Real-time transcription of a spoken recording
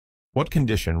What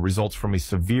condition results from a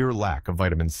severe lack of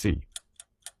vitamin C?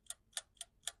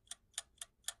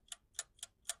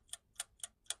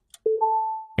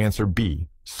 Answer B,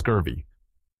 scurvy.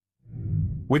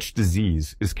 Which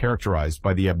disease is characterized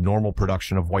by the abnormal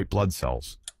production of white blood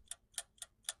cells?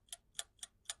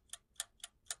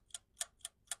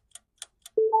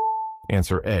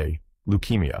 Answer A,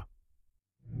 leukemia.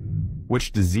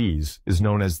 Which disease is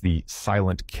known as the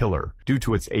silent killer due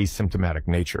to its asymptomatic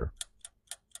nature?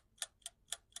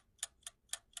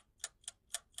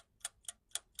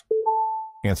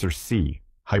 Answer C,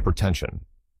 hypertension.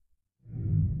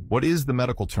 What is the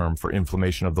medical term for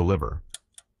inflammation of the liver?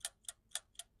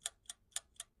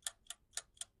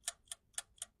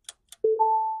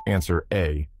 Answer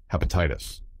A,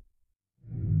 hepatitis.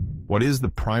 What is the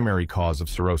primary cause of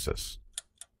cirrhosis?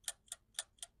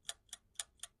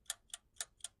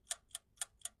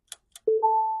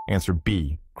 Answer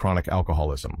B, chronic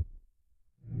alcoholism.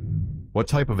 What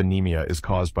type of anemia is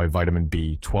caused by vitamin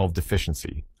B12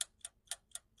 deficiency?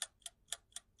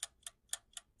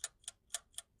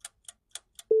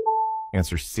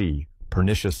 Answer C,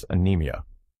 pernicious anemia.